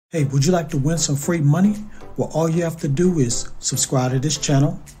Hey, would you like to win some free money? Well, all you have to do is subscribe to this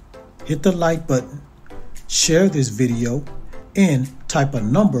channel, hit the like button, share this video, and type a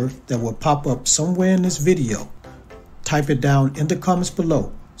number that will pop up somewhere in this video. Type it down in the comments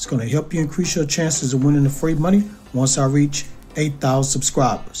below. It's going to help you increase your chances of winning the free money once I reach 8,000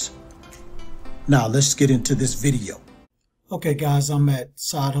 subscribers. Now, let's get into this video. Okay, guys, I'm at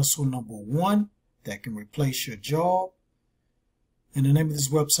side hustle number 1 that can replace your job. And the name of this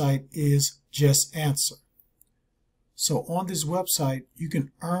website is Just Answer. So on this website, you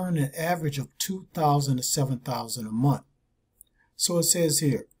can earn an average of $2,000 to $7,000 a month. So it says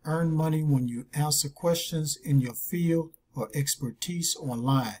here, earn money when you answer questions in your field or expertise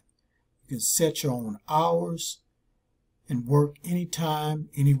online. You can set your own hours and work anytime,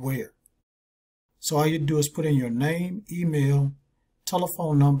 anywhere. So all you do is put in your name, email,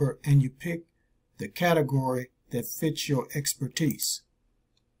 telephone number, and you pick the category that fits your expertise.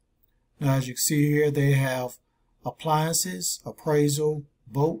 Now, as you can see here, they have appliances, appraisal,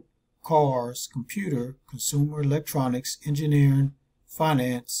 boat, cars, computer, consumer electronics, engineering,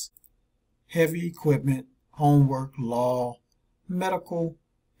 finance, heavy equipment, homework, law, medical,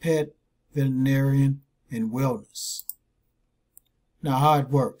 pet, veterinarian, and wellness. Now, how it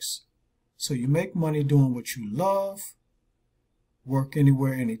works. So you make money doing what you love, work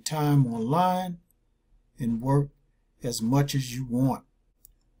anywhere, anytime online, and work as much as you want.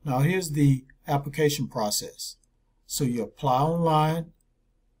 Now here's the application process. So you apply online.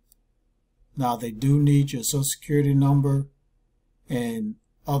 Now they do need your social security number and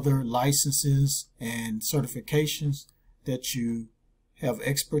other licenses and certifications that you have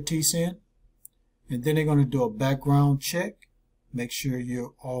expertise in. And then they're going to do a background check. Make sure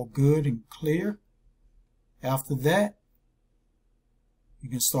you're all good and clear. After that, you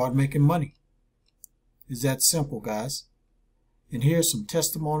can start making money. It's that simple, guys. And here's some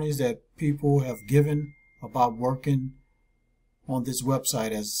testimonies that people have given about working on this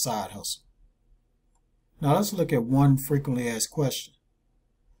website as a side hustle. Now let's look at one frequently asked question.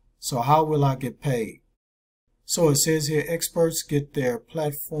 So how will I get paid? So it says here, experts get their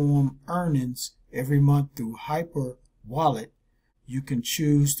platform earnings every month through Hyper Wallet. You can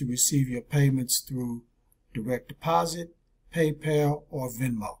choose to receive your payments through direct deposit, PayPal, or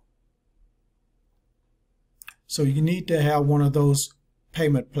Venmo. So you need to have one of those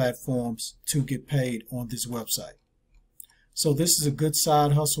payment platforms to get paid on this website. So this is a good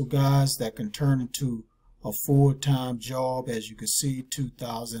side hustle, guys, that can turn into a full-time job. As you can see, $2,000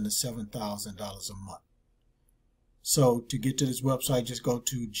 to $7,000 a month. So to get to this website, just go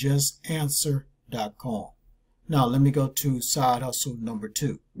to justanswer.com. Now let me go to side hustle number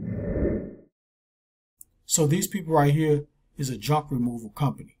 2. So these people right here is a junk removal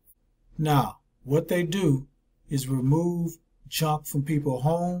company. Now what they do is remove junk from people's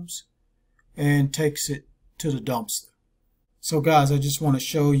homes and takes it to the dumpster. So guys, I just want to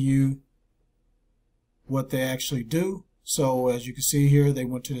show you what they actually do. So as you can see here, they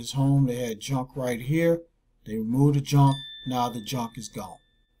went to this home, they had junk right here, they removed the junk, now the junk is gone.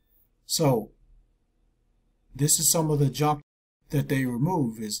 So this is some of the junk that they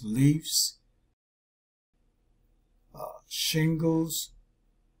remove is leaves, shingles,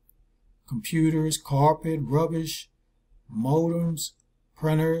 computers, carpet, rubbish, modems,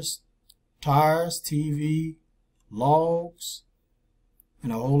 printers, tires, TV, logs,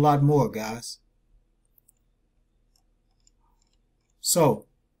 and a whole lot more, guys. So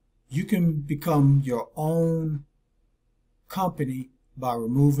you can become your own company by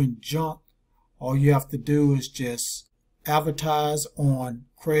removing junk. All you have to do is just advertise on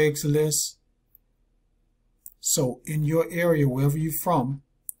Craigslist. So in your area, wherever you're from,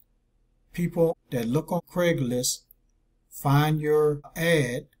 people that look on Craigslist find your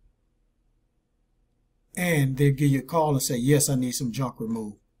ad and they'll give you a call and say, yes, I need some junk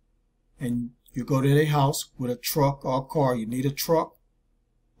removed. And you go to their house with a truck or a car. You need a truck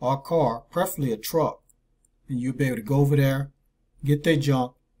or a car, preferably a truck. And you'll be able to go over there, get their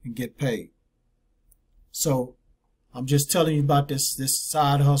junk, and get paid. So I'm just telling you about this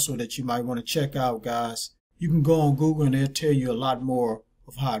side hustle that you might want to check out, guys. You can go on Google and they'll tell you a lot more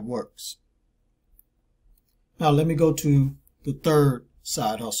of how it works. Now let me go to the third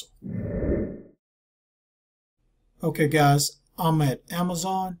side hustle. Okay guys, I'm at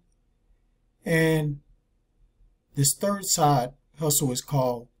Amazon and this third side hustle is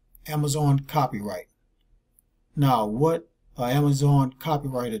called Amazon Copyright. Now what an Amazon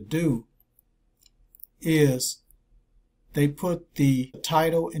copywriter do is they put the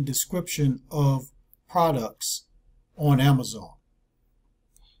title and description of products on Amazon.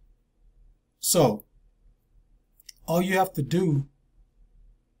 So all you have to do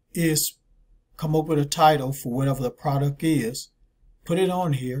is come up with a title for whatever the product is, put it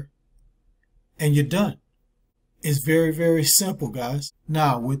on here, and you're done. It's very, very simple, guys.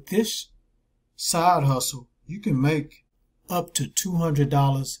 Now, with this side hustle, you can make up to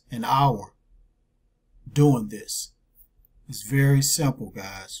 $200 an hour doing this. It's very simple,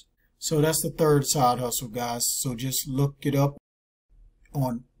 guys. So that's the third side hustle, guys. So just look it up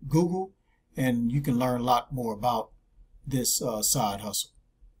on Google and you can learn a lot more about this side hustle.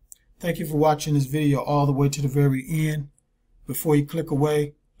 Thank you for watching this video all the way to the very end. Before you click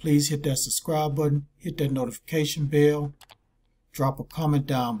away, please hit that subscribe button, hit that notification bell, drop a comment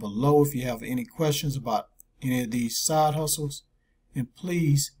down below if you have any questions about any of these side hustles, and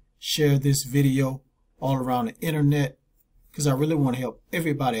please share this video all around the internet because I really want to help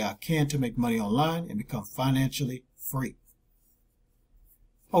everybody I can to make money online and become financially free.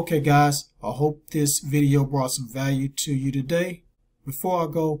 Okay guys, I hope this video brought some value to you today. Before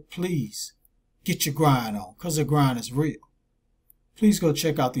I go, please get your grind on because the grind is real. Please go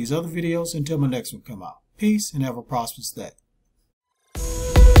check out these other videos until my next one come out. Peace and have a prosperous day.